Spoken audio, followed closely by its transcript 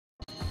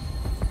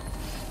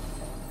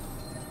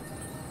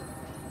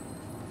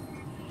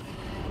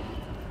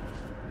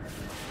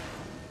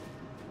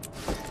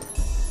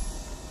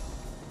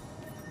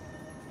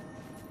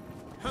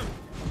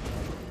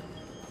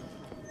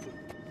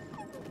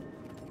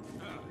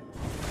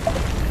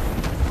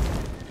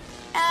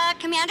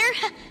Commander.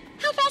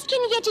 How fast can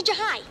you get to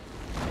Jahai?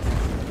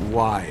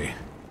 Why?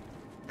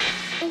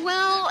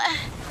 Well,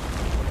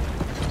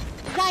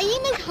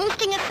 Zaim is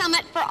hosting a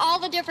summit for all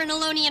the different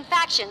Elonian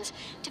factions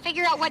to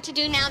figure out what to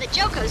do now that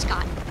Joko's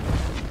gone.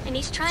 And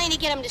he's trying to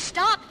get them to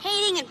stop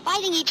hating and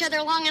fighting each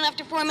other long enough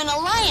to form an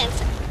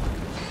alliance.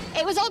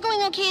 It was all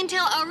going okay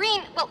until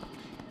Aurene... Well,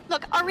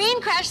 look,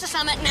 Aurene crashed the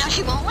summit and now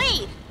she won't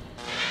leave.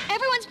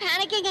 Everyone's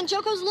panicking and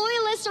Joko's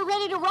loyalists are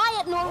ready to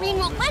riot and Aurene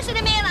won't listen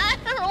to me and I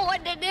don't know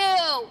what to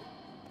do.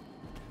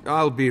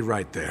 I'll be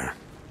right there.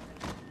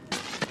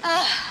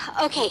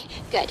 Okay,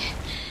 good.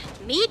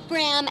 Meet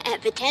Bram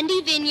at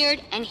Vitendi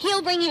Vineyard and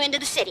he'll bring you into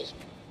the city.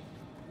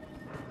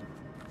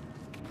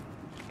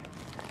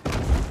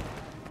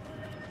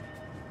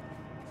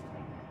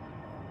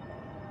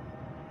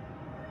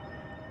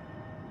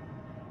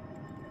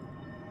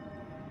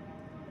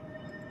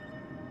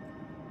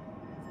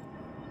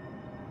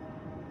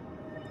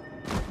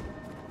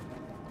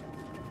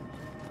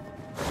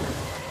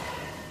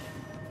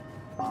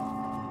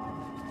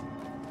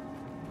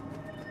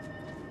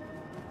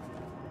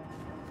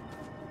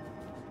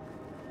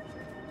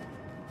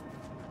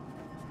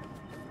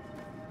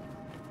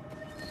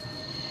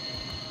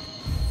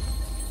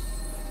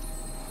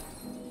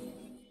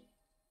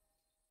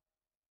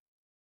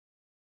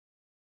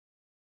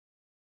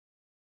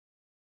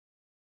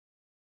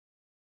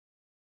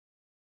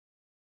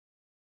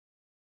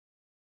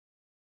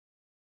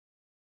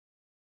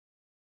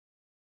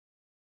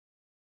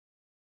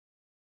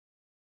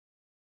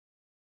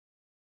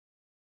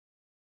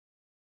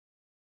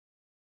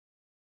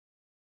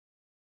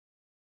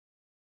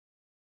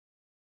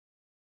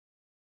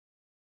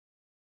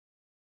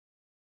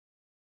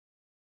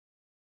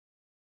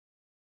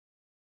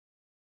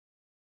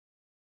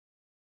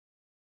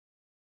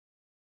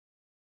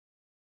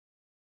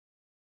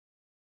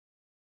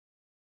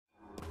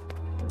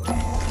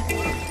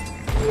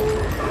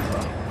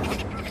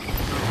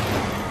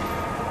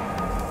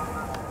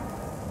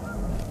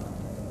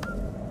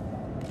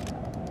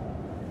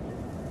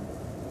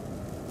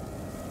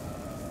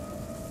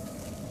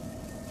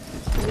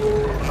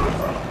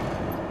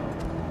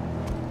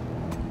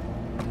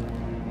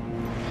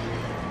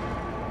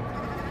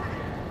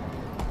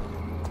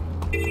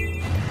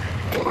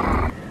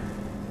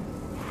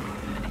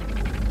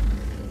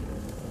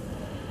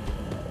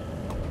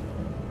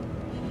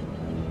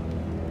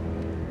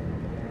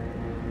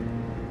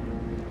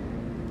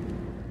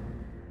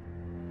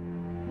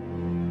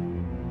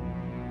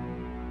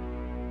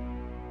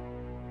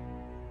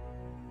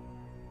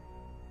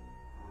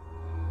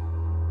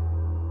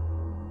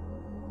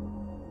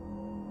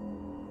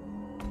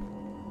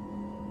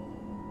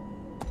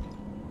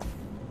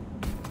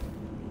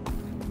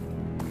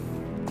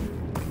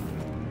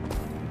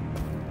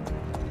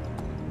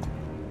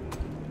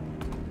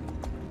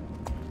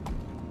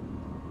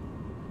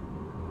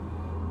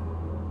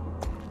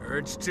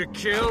 Urge to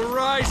kill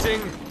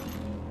rising!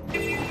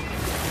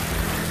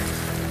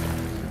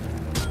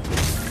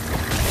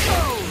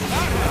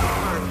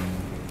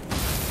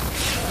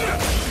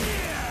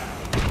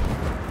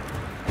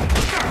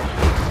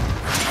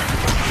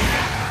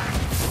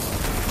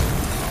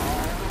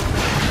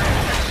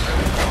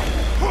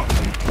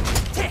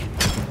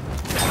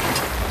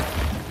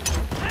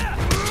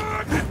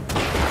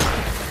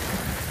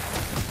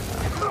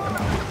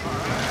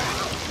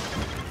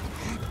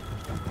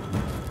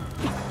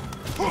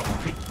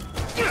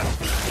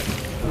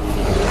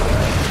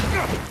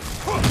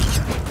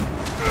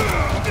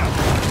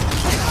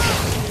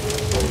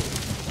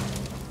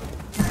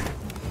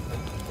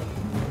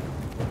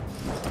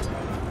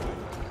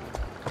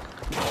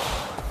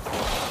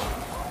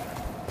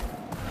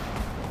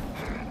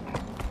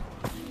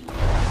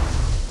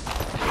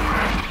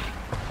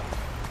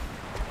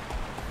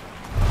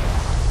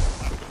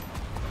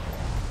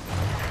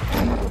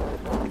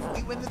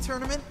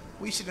 Tournament,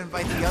 we should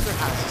invite the other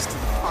houses to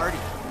the party.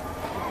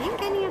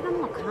 Think any of them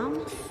will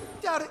come?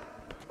 Doubt it,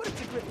 but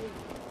it's a great move.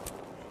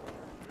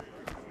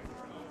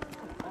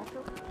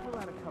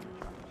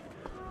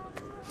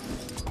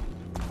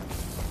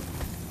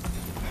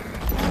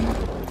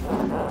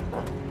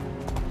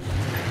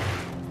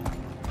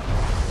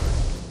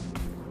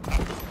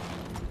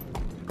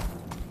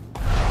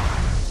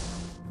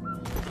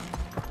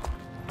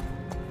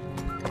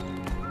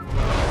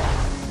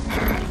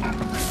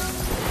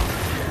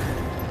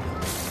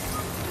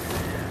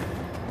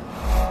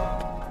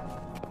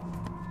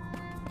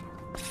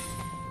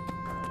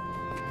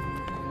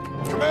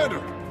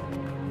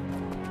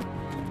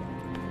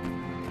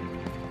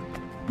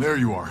 There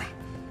you are.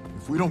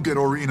 If we don't get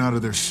Aurene out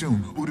of there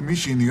soon,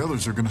 Udamishi and the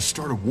others are gonna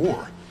start a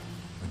war.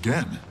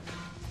 Again.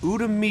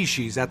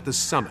 Udamishi's at the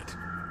summit.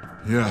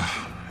 Yeah,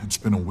 it's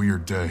been a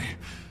weird day.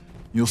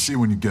 You'll see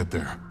when you get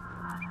there.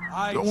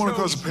 Don't want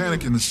to cause a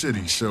panic in the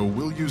city, so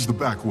we'll use the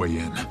back way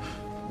in.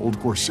 Old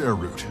Corsair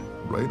route,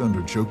 right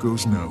under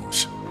Joko's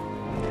nose.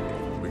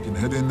 We can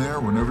head in there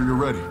whenever you're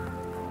ready.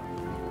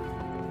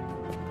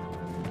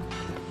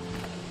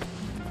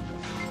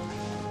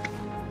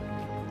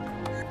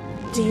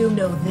 Do you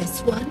know this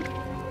one?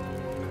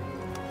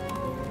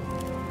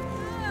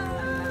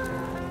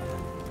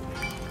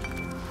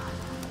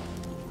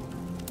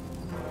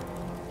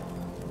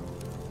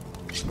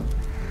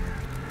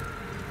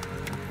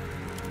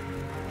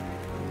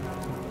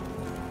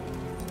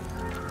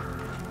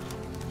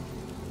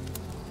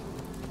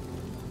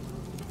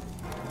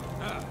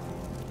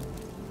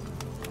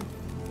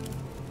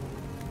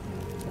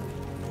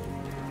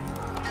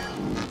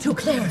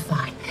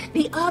 clarify,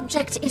 the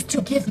object is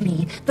to give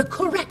me the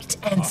correct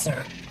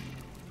answer.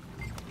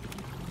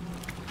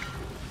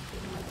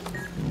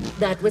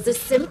 That was a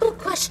simple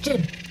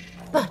question,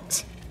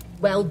 but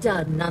well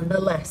done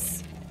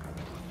nonetheless.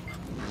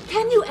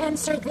 Can you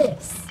answer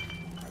this?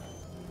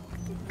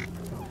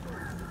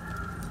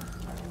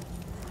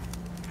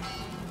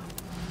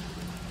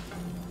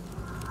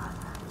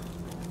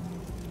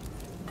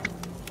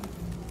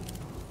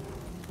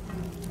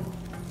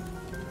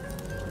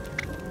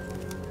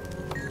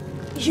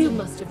 You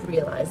must have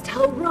realized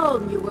how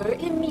wrong you were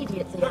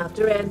immediately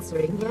after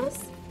answering,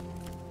 yes?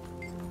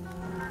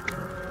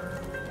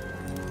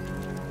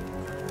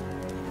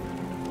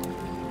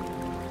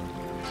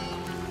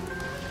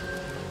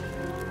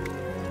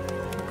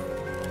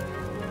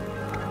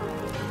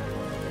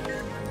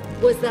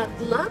 Was that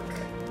luck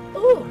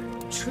or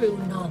true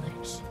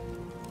knowledge?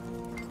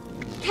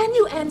 Can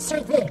you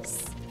answer this?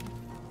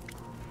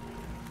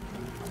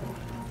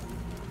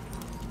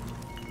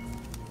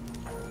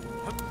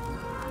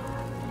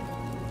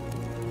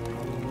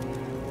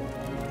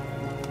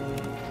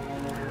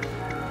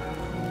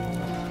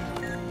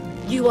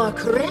 You are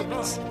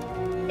correct.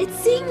 It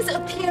seems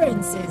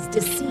appearances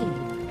deceive.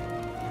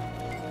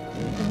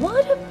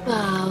 What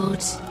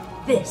about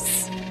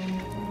this?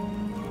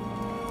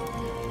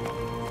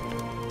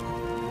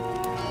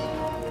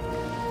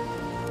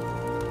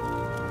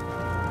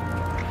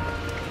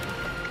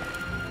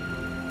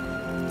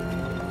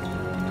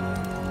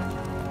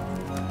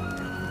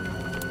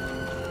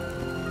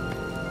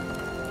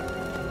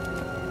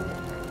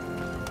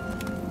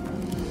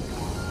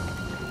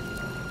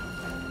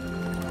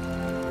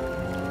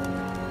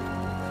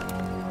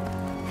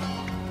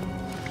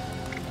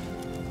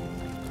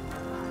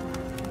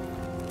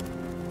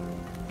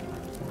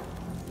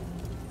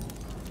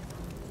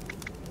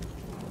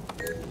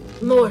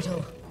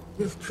 Mortal,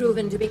 you've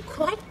proven to be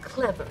quite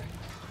clever.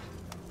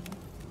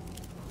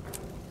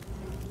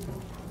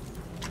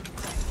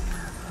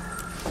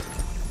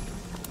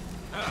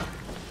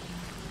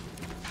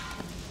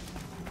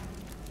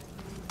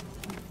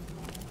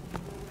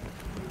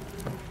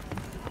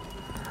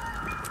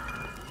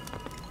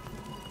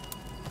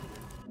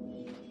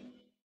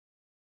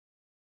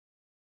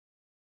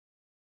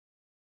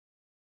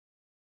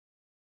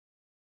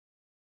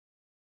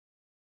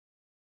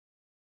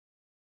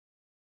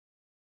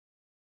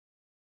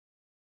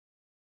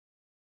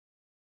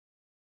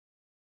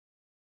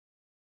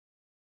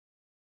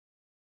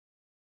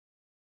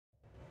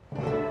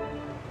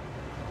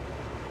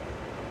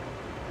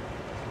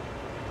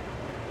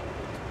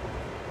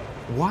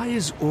 Why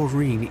is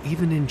Aurene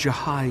even in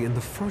Jahai in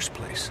the first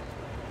place?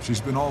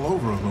 She's been all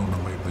over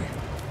Elona lately.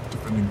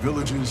 Defending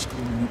villages,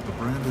 cleaning up the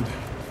branded.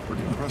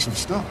 Pretty impressive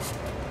stuff.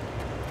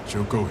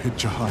 Joko hit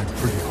Jahai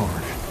pretty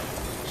hard,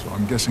 so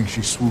I'm guessing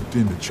she swooped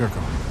in to check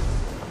on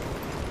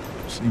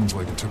him. Seems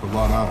like it took a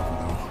lot out of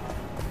him,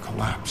 though.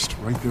 Collapsed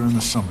right there in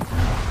the summit.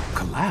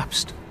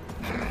 Collapsed?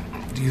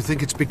 Do you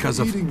think it's because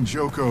of... Eating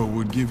Joko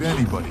would give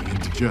anybody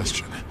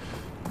indigestion.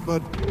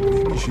 But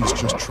maybe she's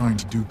just trying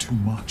to do too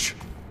much.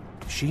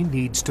 She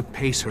needs to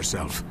pace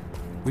herself.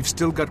 We've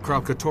still got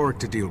Kralkatorrik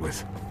to deal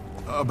with.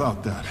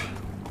 About that.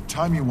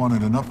 Taimi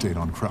wanted an update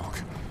on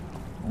Kralk.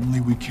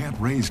 Only we can't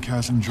raise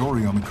Kaz and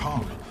Jori on the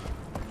comm.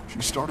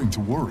 She's starting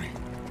to worry.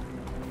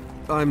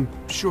 I'm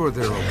sure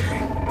they're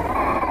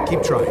okay.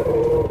 Keep trying.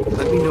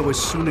 Let me know as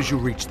soon as you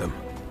reach them.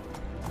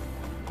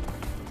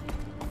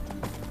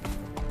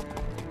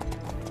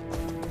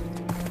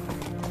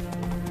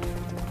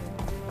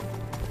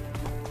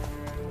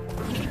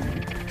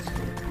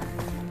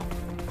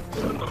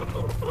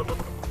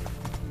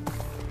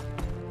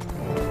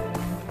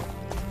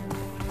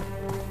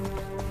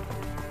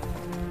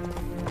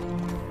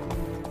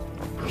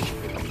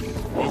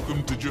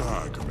 Welcome to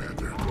Jahai,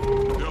 Commander.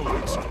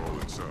 Delegates are all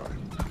inside.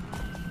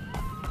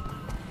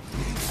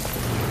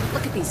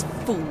 Look at these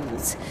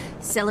fools,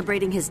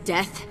 celebrating his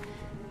death.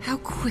 How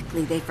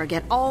quickly they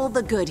forget all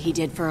the good he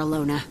did for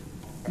Elona.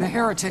 The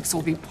heretics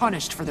will be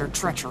punished for their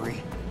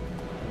treachery.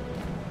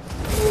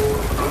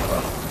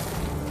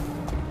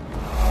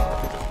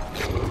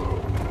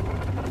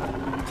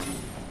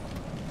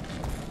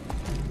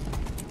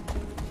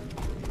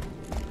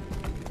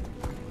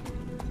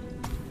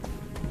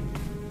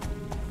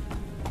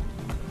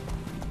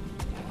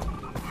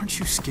 Aren't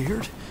you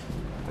scared?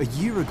 A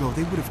year ago,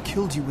 they would have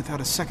killed you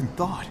without a second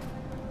thought.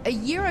 A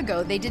year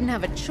ago, they didn't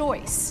have a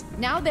choice.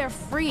 Now they're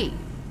free.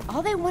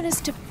 All they want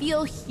is to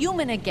feel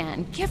human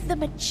again. Give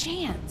them a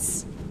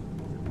chance.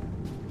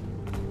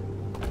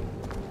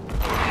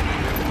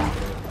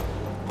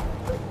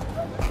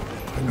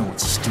 I know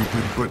it's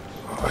stupid, but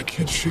I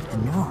can't shake the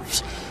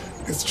nerves.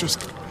 It's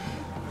just...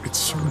 it's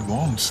so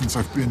long since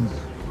I've been...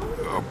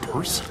 a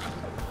person.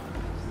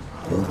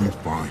 You'll be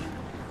fine.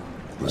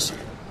 Listen.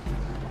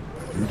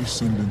 Your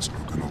descendants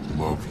are gonna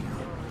love you.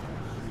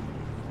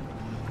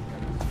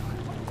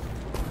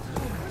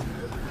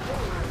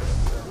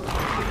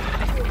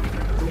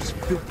 Those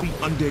filthy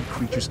undead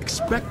creatures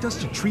expect us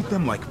to treat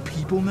them like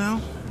people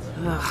now?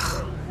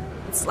 Ugh.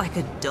 It's like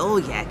a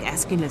Dolyak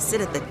asking to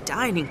sit at the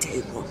dining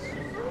table. Here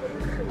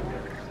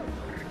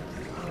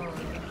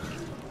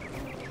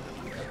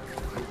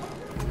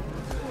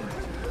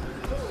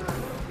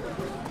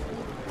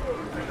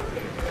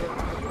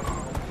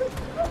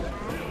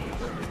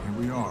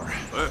we are.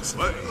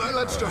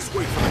 Let's just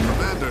wait for the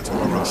commander to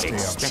arrive. Stay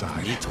Expect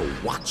outside. me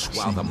to watch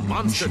while See, the Udamishi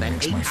monster that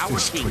makes ate my our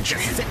fist king twitchy.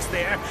 just sits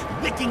there,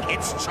 licking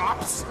its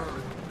chops?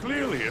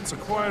 Clearly, it's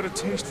acquired a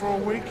taste for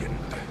Awakened,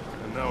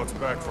 and now it's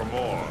back for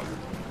more.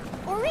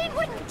 Aurene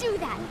wouldn't do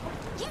that.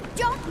 You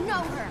don't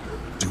know her.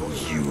 Do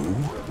you?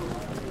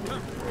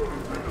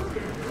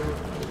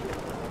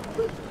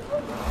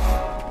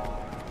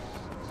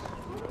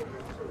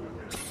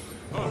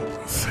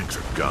 Thank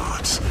the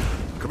gods.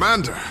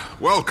 Commander,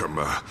 welcome.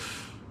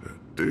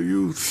 Do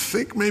you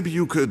think maybe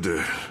you could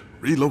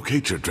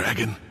relocate your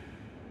dragon?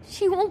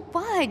 She won't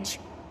budge.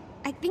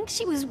 I think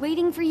she was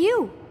waiting for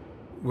you.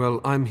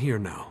 Well, I'm here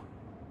now.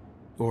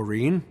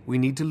 Aurene, we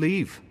need to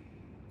leave.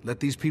 Let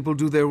these people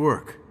do their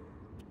work.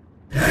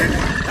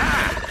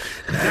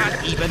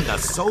 Not even the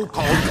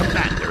so-called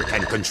commander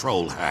can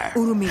control her.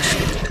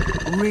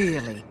 Urumisi,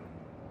 really?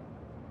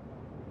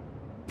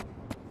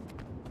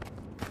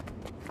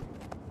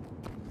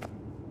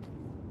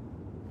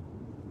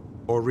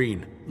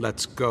 Aurene,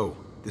 let's go.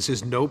 This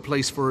is no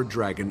place for a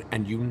dragon,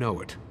 and you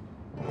know it.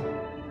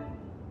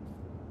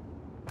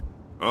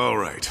 All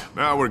right,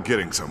 now we're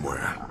getting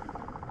somewhere.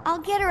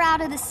 I'll get her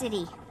out of the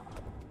city.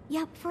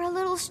 Yep, for a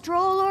little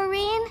stroll,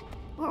 Aurene?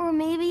 Or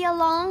maybe a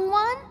long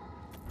one?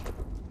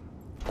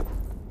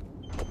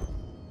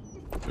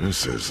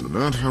 This is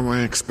not how I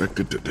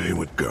expected today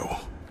would go.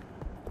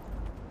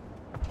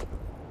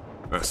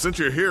 Since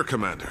you're here,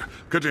 Commander,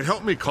 could you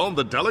help me calm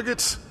the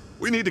delegates?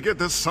 We need to get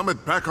this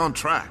summit back on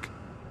track.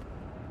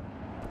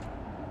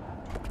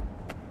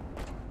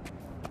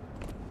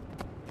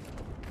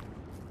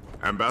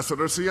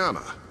 Ambassador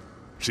Siana.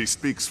 She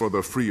speaks for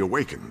the Free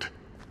Awakened.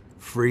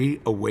 Free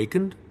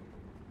Awakened?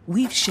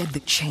 We've shed the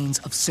chains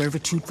of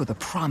servitude for the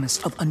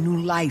promise of a new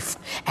life,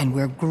 and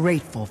we're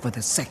grateful for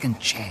the second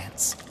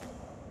chance.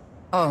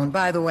 Oh, and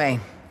by the way,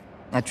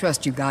 I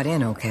trust you got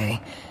in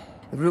okay.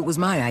 The route was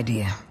my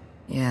idea.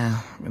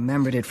 Yeah,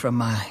 remembered it from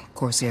my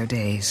Corsair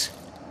days.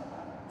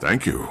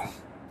 Thank you.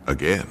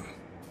 Again.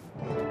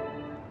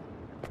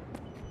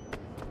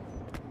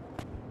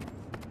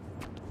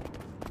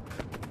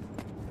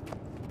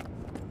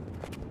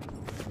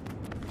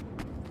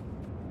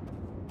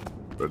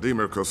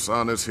 Redeemer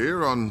Kosan is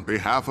here on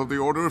behalf of the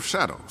Order of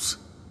Shadows.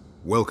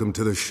 Welcome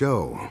to the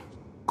show.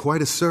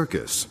 Quite a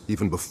circus,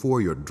 even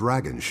before your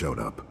dragon showed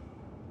up.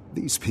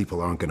 These people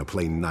aren't gonna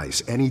play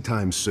nice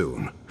anytime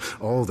soon.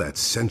 All that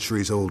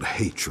centuries-old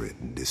hatred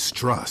and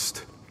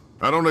distrust.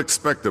 I don't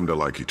expect them to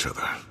like each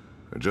other.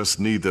 I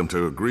just need them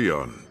to agree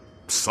on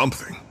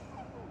something.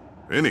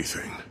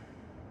 Anything.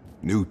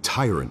 New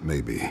tyrant,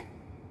 maybe.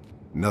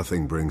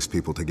 Nothing brings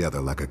people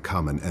together like a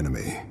common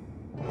enemy.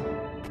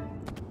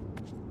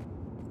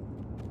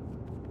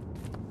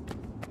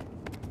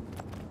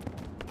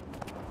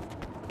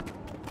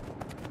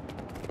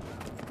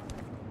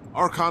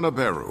 Arcana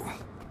Beru,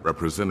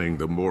 representing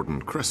the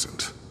Morden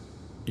Crescent.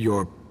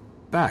 You're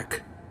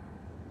back.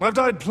 I've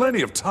died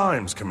plenty of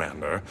times,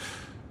 Commander.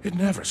 It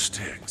never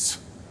sticks.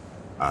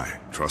 I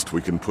trust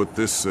we can put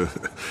this,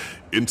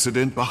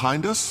 incident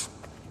behind us?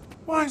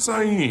 Why,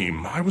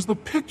 Zaim, I was the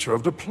picture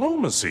of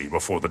diplomacy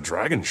before the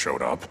dragon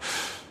showed up.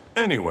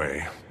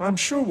 Anyway, I'm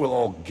sure we'll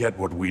all get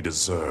what we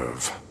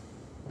deserve.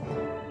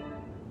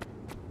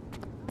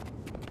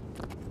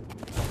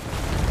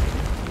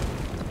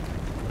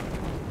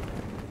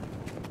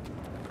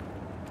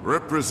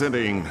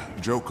 Representing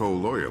Joko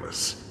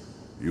Loyalists,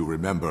 you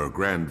remember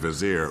Grand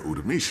Vizier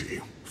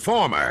Udamishi.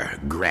 Former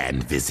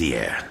Grand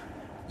Vizier.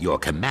 Your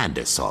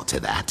commander saw to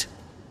that.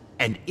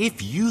 And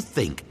if you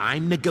think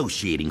I'm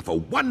negotiating for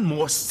one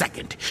more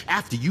second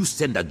after you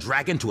send a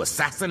dragon to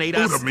assassinate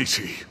us...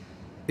 Udamishi!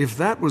 If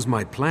that was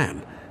my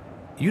plan,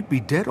 you'd be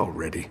dead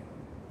already.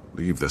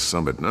 Leave the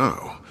summit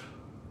now,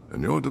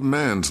 and your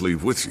demands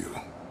leave with you.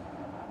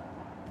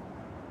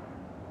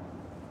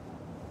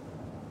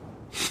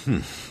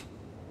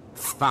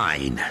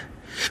 Fine.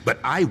 But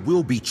I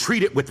will be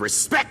treated with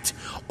respect,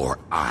 or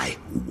I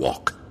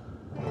walk.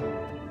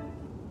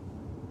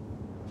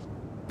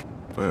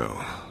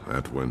 Well,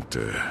 that went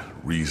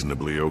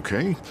reasonably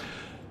okay.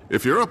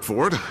 If you're up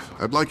for it,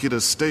 I'd like you to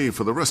stay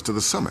for the rest of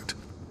the summit.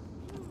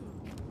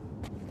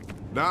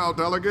 Now,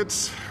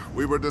 delegates,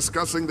 we were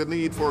discussing the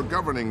need for a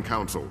governing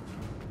council.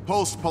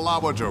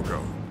 Post-Palawa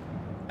Joko.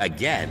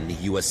 Again,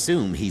 you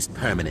assume he's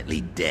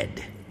permanently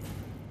dead.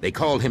 They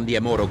call him the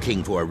Immortal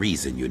King for a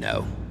reason, you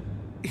know.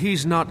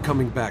 He's not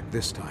coming back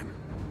this time.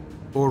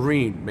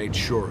 Aurene made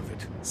sure of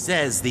it.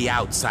 Says the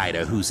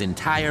outsider whose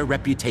entire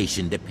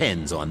reputation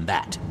depends on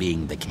that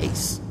being the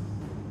case.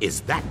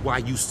 Is that why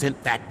you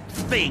sent that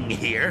thing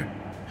here?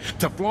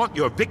 To flaunt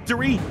your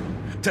victory?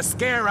 To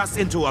scare us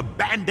into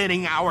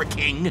abandoning our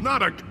king?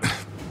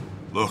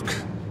 Look,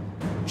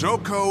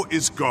 Joko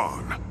is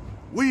gone.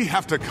 We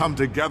have to come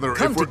together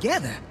Come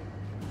together?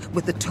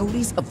 with the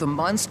toadies of the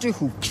monster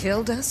who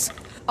killed us,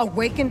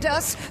 awakened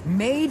us,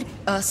 made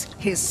us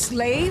his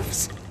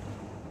slaves?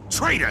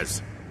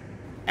 Traitors!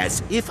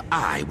 As if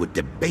I would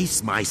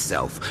debase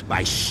myself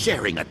by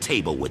sharing a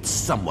table with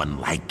someone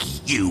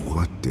like you.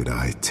 What did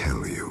I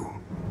tell you?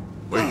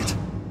 Wait,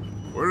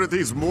 where did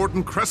these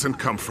Morden Crescent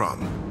come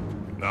from?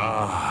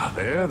 Ah,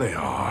 there they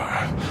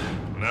are.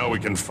 Now we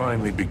can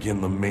finally begin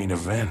the main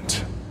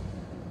event.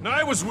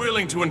 I was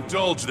willing to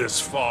indulge this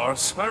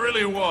farce, I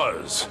really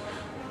was.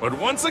 But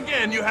once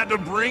again, you had to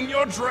bring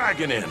your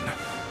dragon in,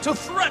 to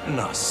threaten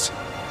us.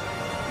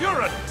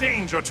 You're a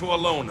danger to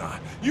Alona.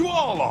 You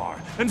all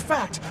are. In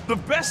fact, the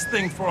best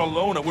thing for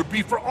Alona would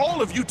be for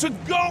all of you to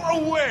go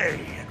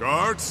away.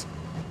 Guards?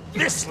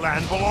 This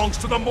land belongs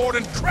to the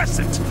Morden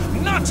Crescent,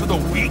 not to the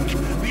weak,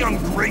 the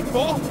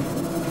ungrateful.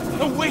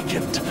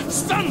 Awakened,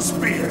 sun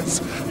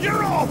spears.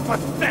 You're all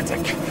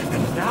pathetic.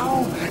 And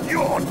now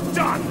you're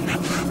done.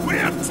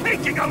 We're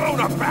taking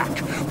Alona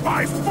back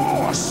by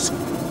force.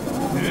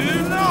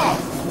 Enough!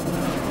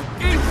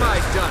 Eat my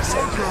dust!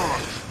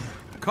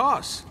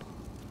 Cos.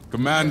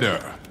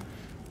 Commander,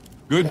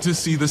 good to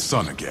see the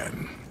sun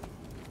again.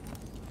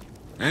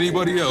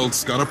 Anybody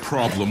else got a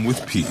problem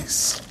with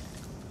peace?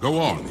 Go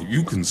on,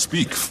 you can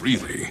speak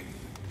freely.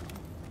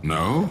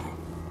 No?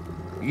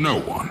 No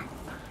one.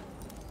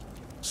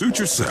 Suit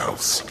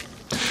yourselves.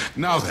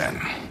 Now then.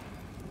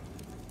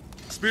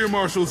 Spear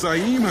Marshal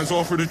Zaim has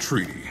offered a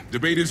treaty.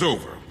 Debate is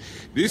over.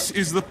 This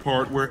is the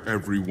part where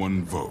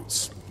everyone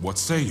votes. What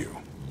say you?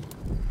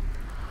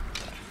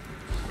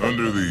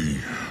 Under the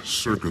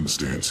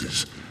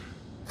circumstances,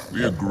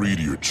 we agree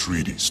to your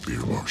treaty,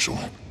 Spear Marshal.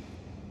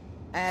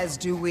 As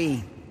do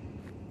we.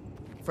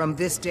 From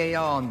this day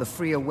on, the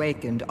Free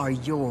Awakened are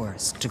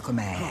yours to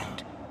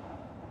command.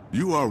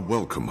 You are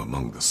welcome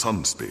among the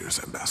Sun Spears,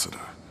 Ambassador.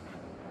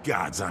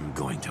 Gods, I'm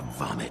going to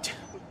vomit.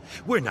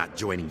 We're not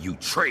joining you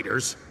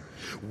traitors.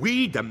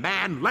 We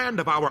demand land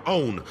of our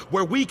own,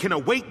 where we can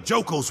await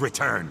Joko's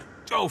return.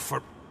 Oh,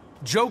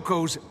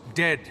 Joko's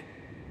dead.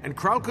 And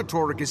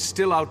Kralkatorrik is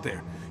still out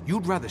there.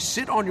 You'd rather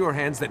sit on your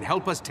hands than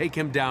help us take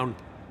him down.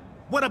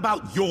 What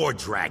about your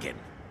dragon?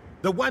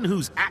 The one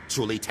who's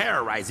actually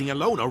terrorizing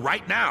Alona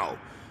right now.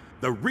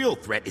 The real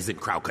threat isn't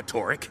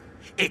Kralkatorrik.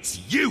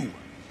 It's you!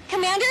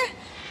 Commander,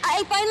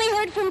 I finally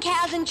heard from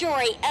Kaz and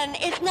Jory, and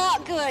it's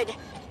not good.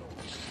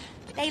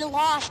 They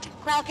lost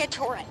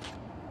Kralkatorrik.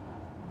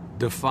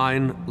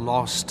 Define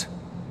lost.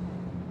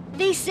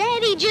 They said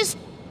he just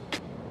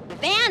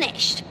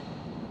vanished.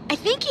 I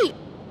think he...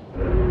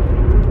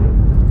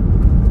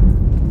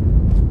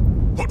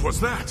 What was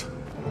that?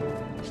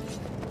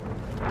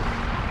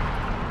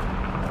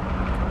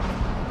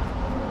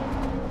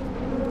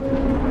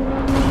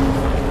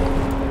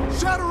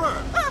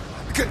 Shatterer!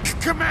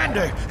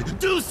 Commander,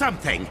 do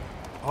something!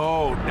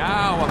 Oh,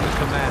 now I'm the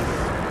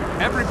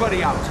commander.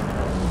 Everybody out.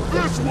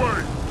 This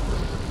way!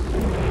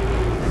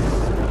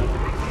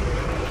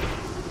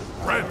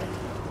 Red,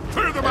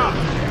 clear them out!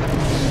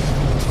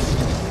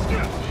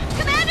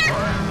 Commander!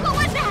 What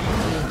was that?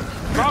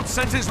 Kralk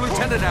sent his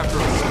lieutenant after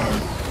us.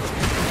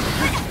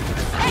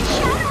 That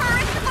Shatterer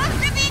is supposed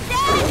to be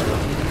dead!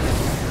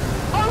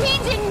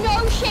 Orion's in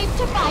no shape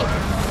to fight.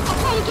 I'll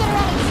try to get her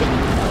out of the city.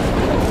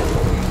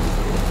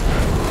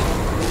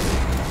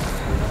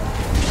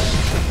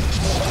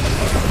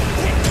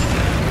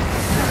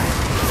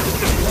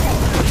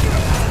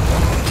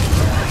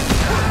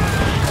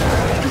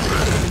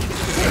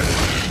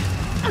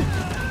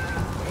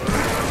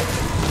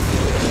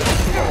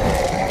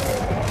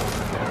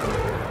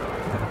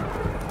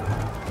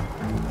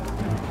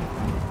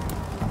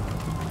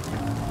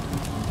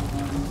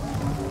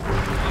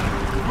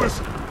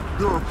 Listen,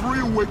 there are 3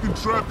 Awakened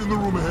trapped in the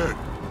room ahead.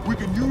 We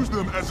can use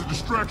them as a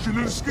distraction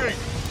and escape.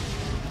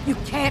 You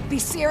can't be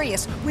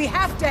serious. We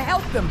have to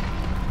help them.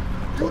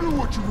 You do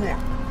what you want.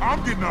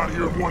 I'm getting out of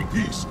here in one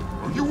piece.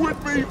 Are you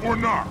with me or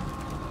not?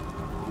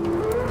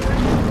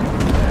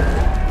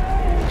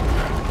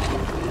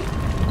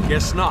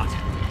 Guess not.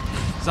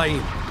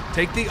 Zaim,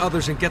 take the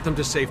others and get them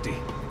to safety.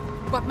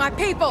 But my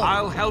people!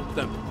 I'll help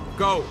them.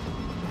 Go.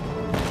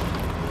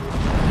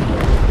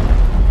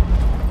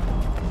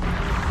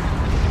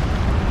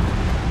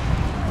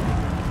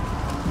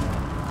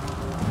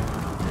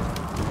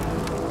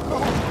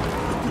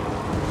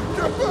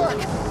 Get back!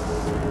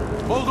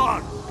 Hold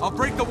on. I'll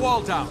break the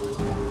wall down.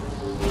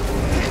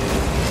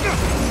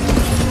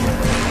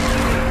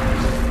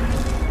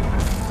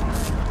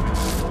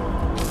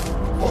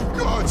 Oh,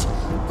 gods!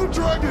 The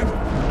dragon!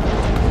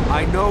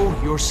 I know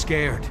you're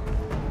scared,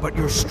 but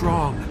you're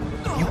strong.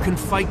 You can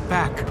fight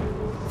back.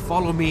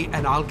 Follow me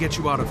and I'll get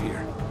you out of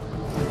here.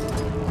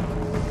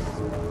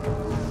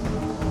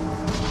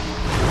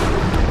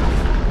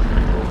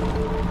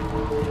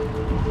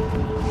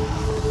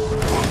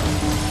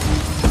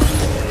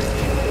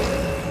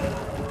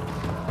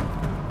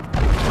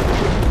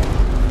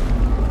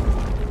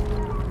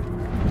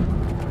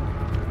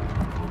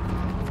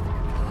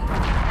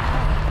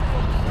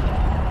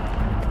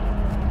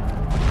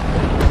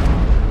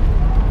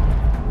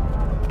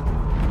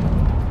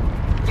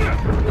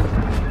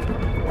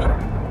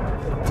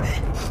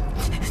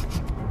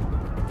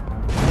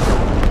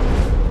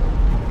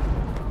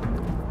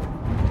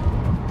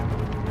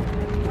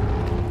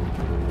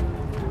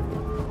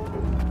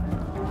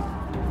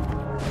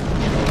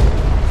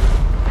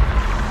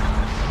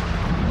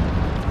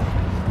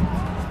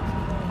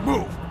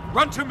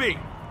 Run to me!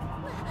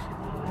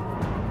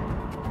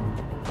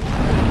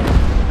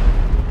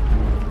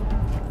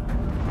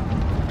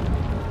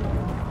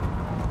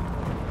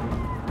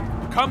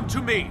 Come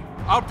to me.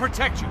 I'll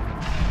protect you.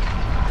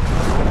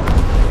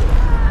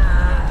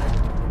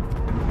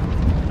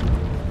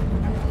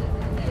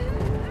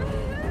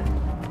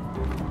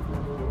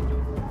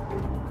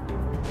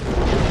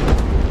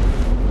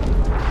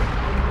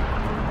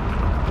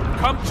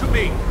 Come to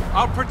me.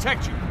 I'll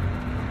protect you.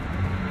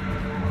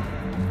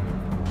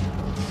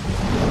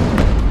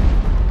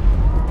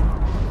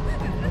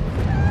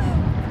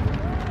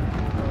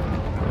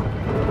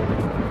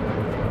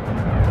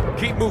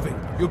 Keep moving.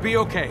 You'll be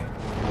okay.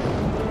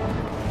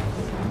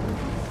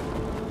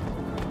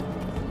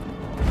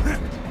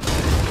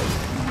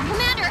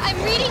 Commander,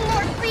 I'm reading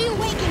more Free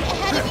Awakened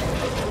ahead of you.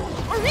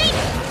 Orin,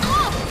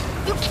 stop!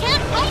 You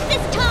can't fight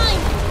this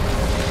time!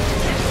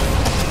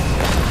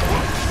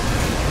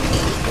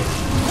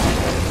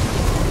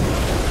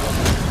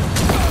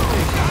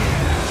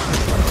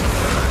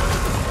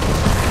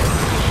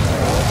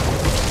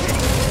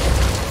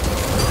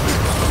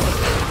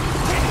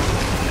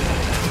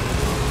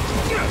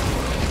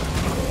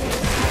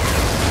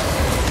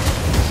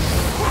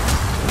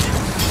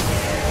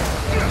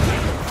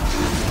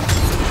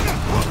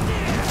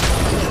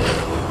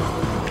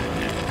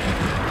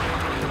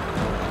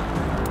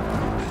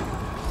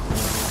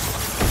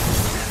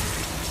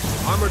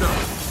 Armored up.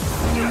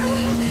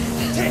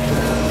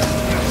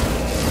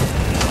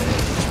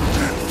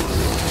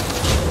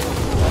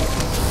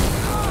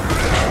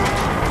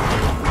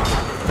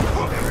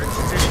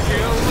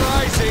 Still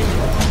rising.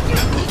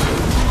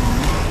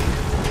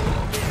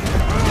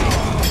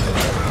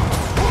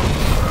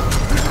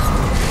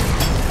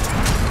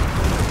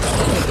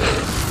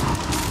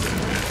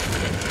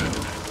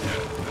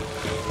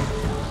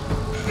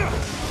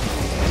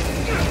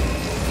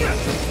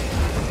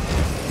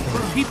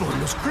 There are people in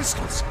those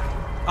crystals.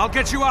 I'll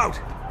get you out!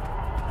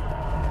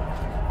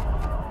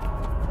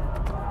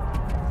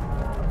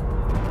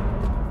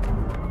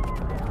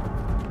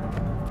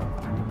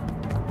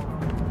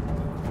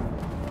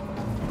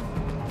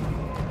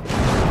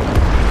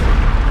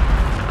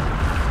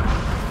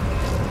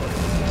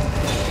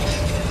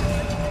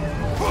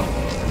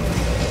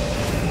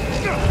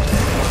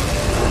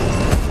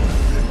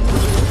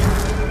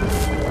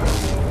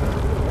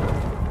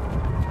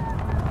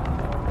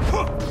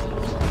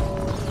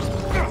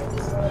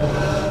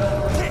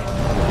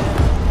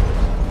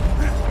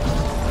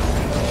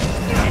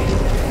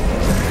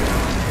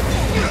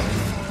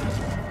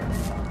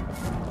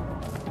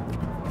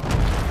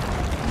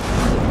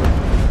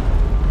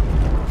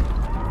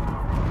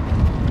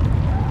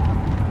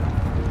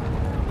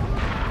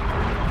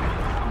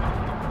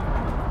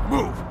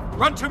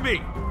 Run to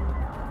me!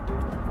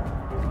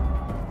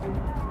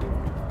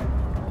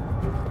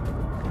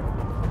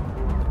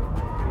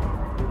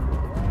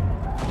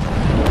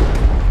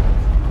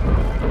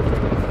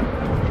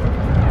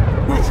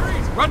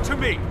 Move! Run to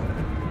me!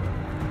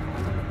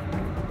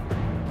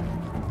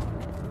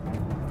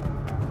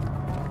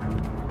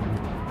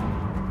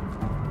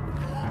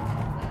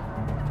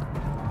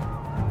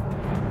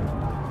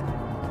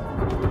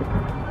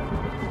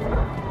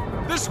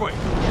 This way!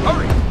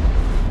 Hurry!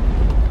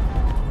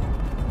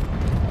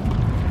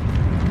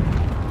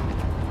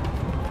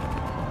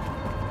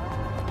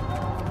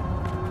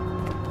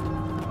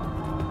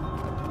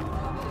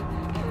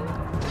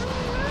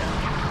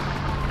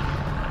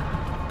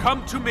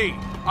 Come to me.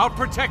 I'll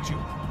protect you.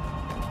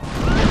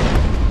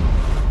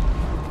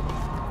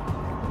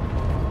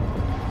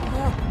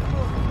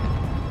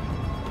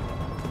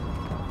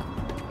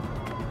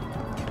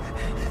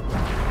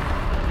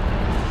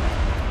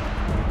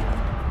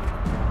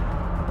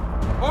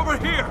 Over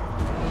here.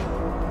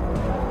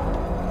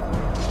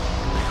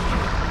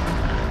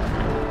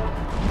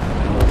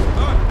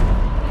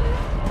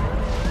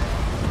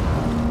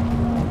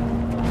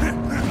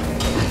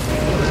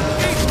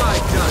 Eat my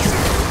dust.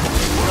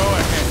 Go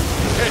ahead.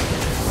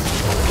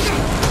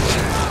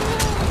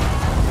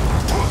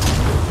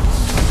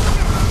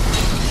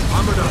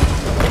 Armored up.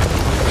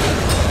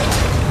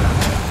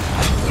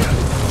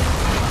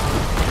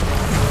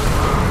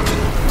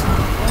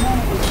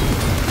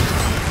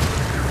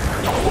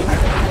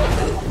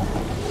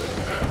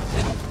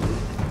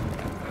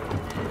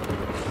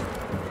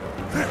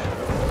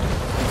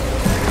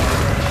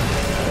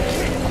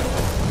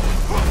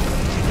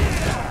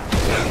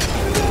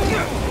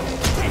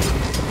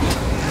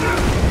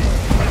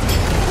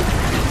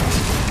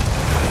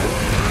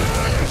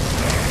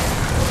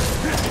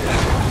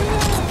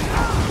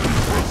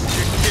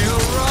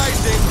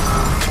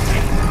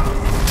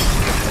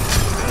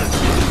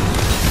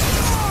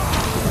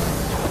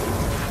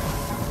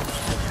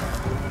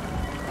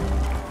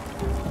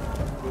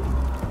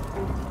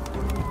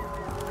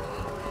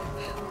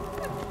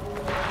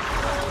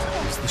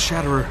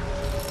 Shatterer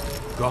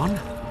gone?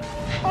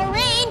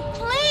 Orin,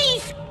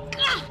 please!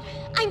 Ugh,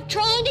 I'm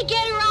trying to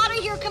get her out of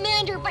here,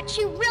 Commander, but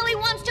she really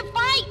wants to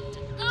fight!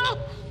 Ugh.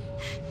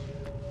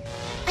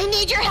 I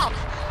need your help.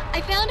 I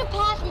found a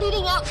path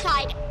leading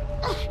outside.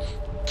 Ugh.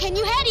 Can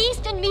you head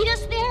east and meet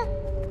us there?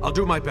 I'll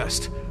do my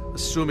best,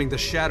 assuming the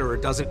Shatterer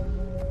doesn't...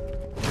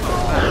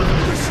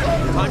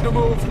 Time to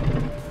move!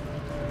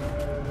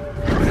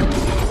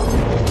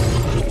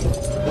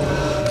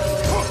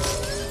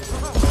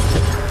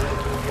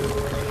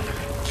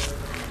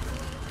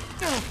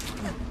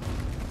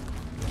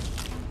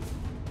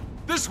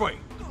 This way!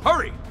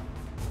 Hurry!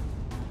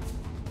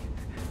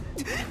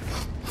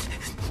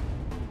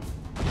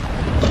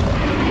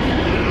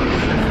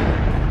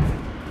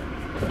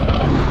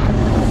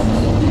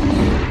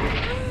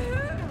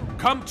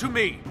 Come to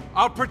me.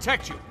 I'll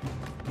protect you.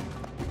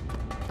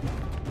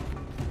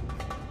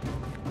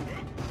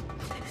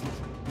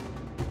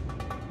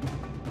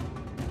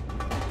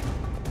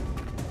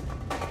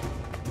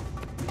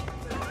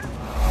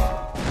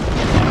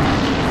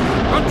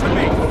 Come to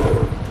me.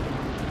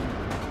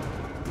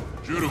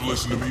 Should have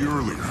listened to me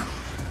earlier.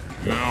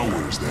 Now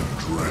where's that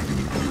dragon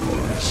of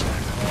yours?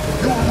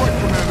 You were right,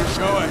 Commander.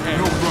 Go ahead.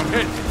 No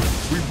running.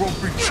 We won't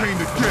be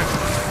chained again.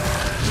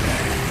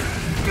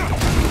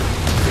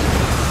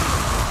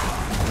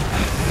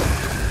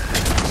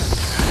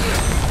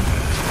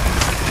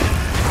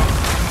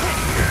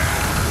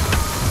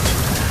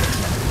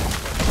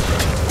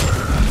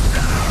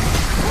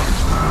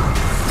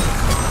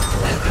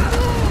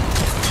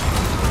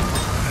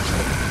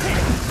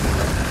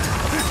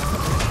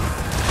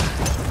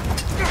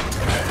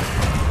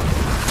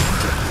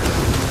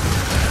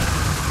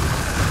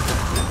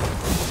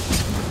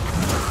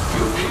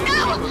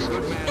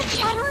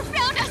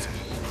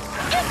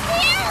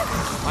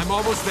 I'm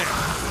almost there.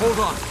 Hold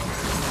on.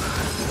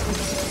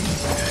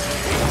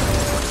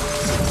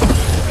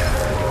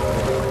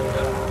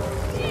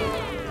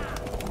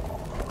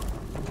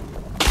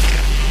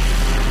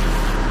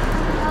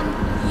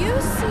 You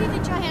see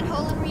the giant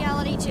hole in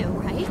reality too,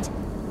 right?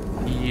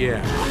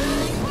 Yeah.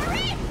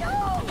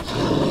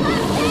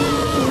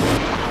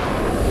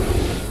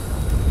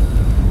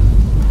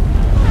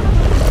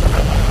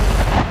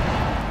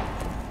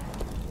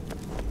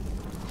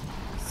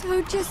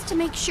 So just to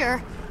make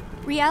sure,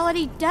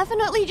 reality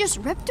definitely just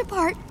ripped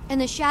apart, and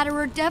the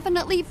Shatterer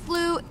definitely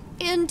flew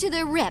into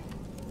the rip,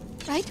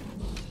 right?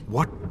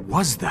 What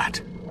was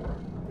that?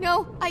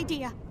 No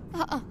idea.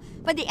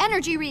 But the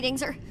energy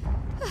readings are...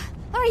 I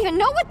don't even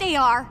know what they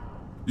are.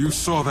 You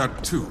saw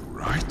that too,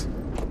 right?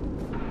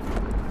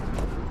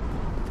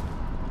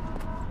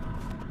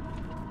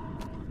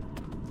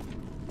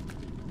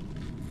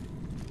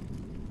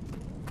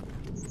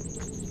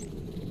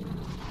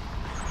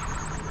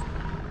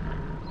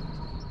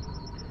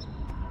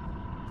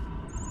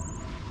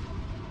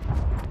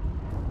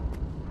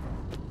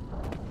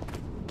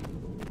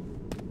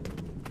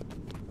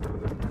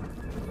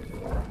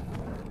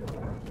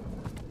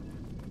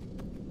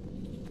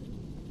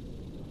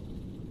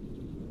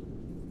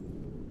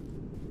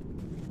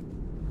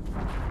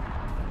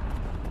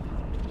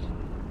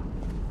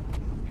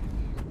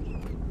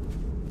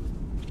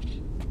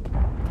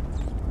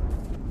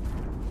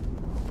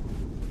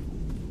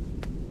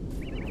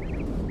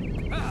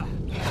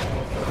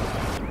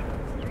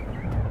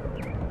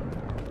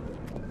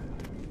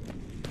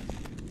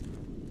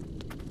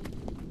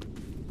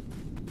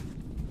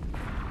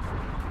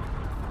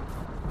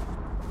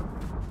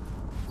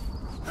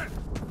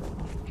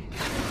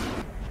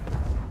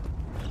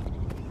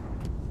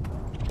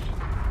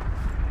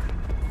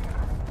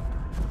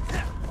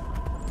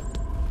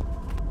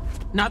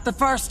 Not the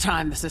first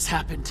time this has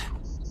happened.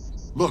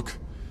 Look,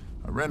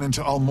 I ran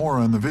into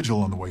Almora and the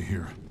Vigil on the way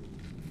here.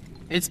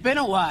 It's been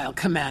a while,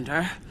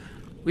 Commander.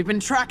 We've been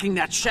tracking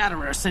that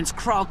Shatterer since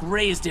Kralk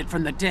raised it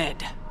from the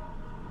dead.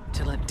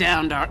 Till it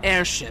downed our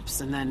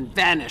airships and then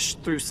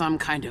vanished through some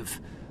kind of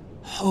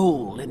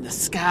hole in the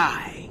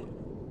sky.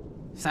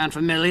 Sound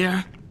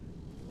familiar?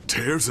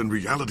 Tears in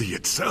reality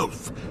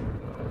itself.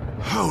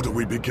 How do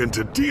we begin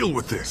to deal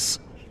with this?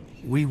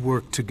 We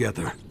work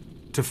together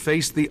to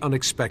face the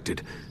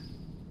unexpected.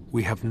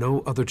 We have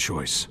no other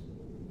choice.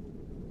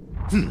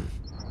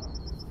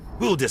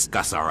 We'll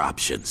discuss our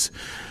options.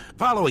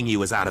 Following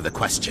you is out of the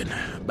question,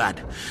 but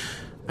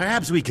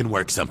perhaps we can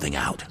work something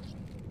out.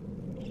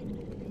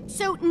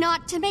 So,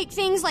 not to make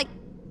things, like,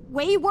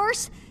 way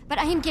worse, but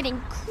I am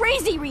getting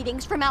crazy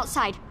readings from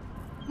outside.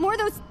 More of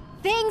those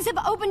things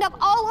have opened up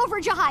all over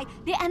Jahae.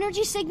 The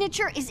energy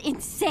signature is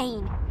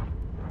insane.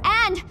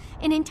 And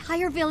an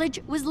entire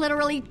village was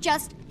literally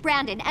just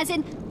branded, as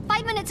in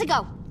 5 minutes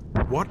ago.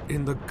 What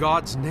in the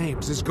gods'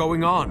 names is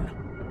going on?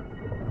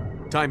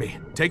 Taimi,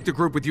 take the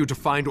group with you to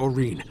find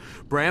Aurene.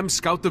 Bram,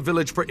 scout the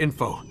village for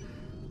info.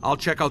 I'll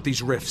check out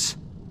these rifts.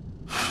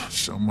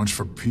 So much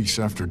for peace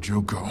after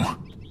Joko.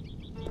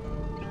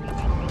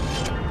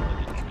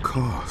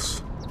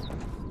 Cos.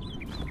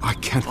 I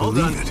can't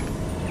believe it.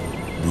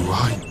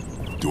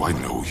 Do I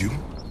know you?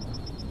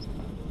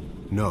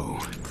 No,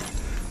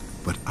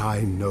 but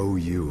I know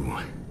you.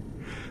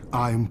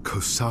 I'm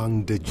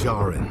Kosang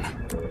Dejarin.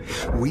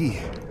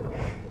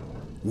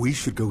 We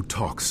should go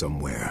talk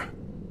somewhere.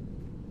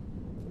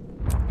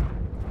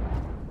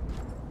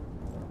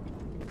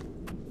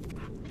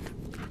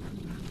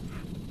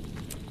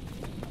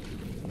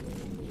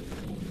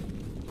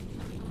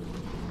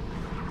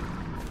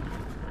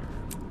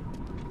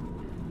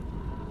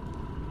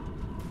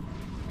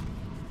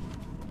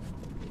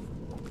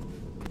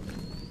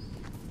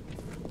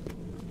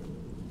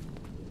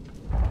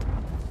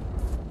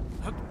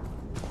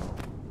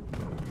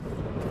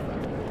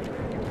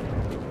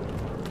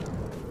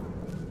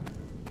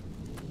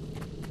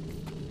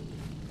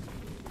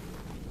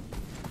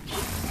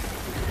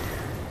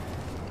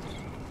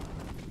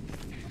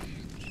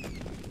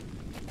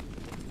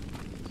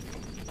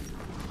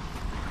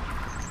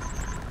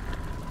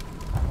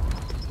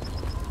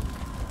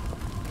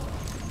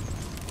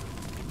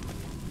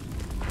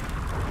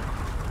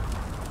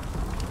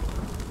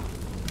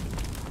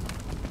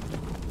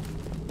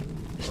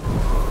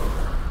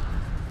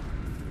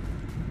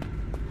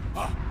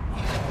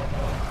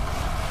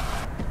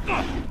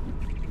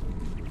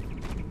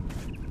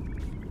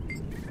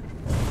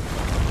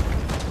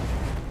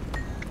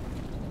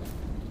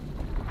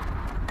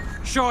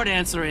 Short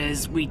answer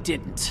is, we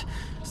didn't.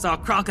 Saw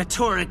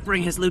Kralkatorrik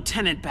bring his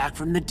lieutenant back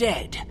from the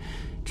dead.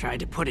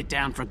 Tried to put it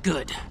down for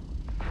good.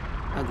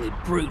 Ugly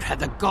brute had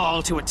the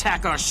gall to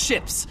attack our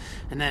ships,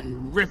 and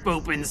then rip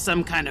open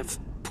some kind of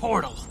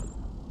portal.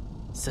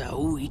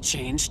 So we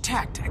changed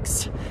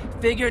tactics.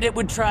 Figured it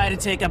would try to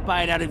take a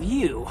bite out of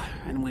you,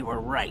 and we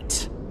were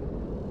right.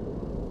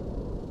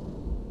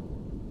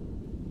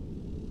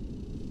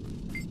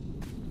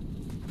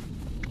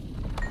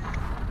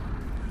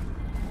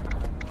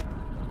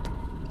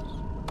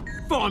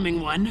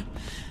 Forming one.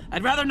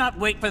 I'd rather not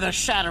wait for the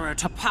Shatterer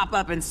to pop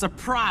up and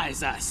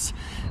surprise us,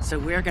 so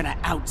we're gonna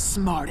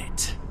outsmart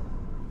it.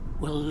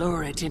 We'll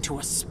lure it into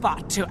a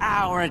spot to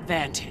our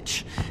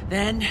advantage.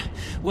 Then,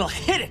 we'll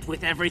hit it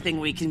with everything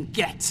we can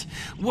get.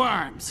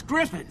 Worms,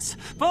 griffins,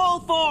 full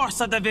force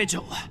of the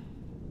Vigil.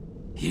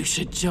 You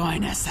should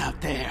join us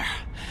out there.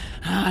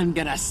 I'm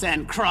gonna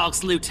send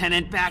Krog's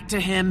lieutenant back to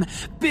him,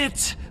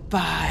 bit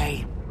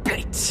by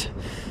bit.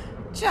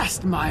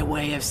 Just my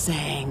way of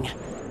saying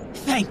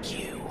thank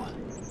you.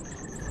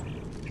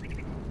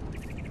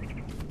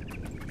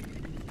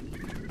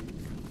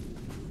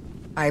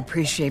 I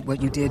appreciate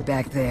what you did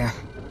back there.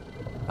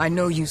 I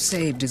know you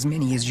saved as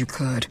many as you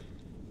could.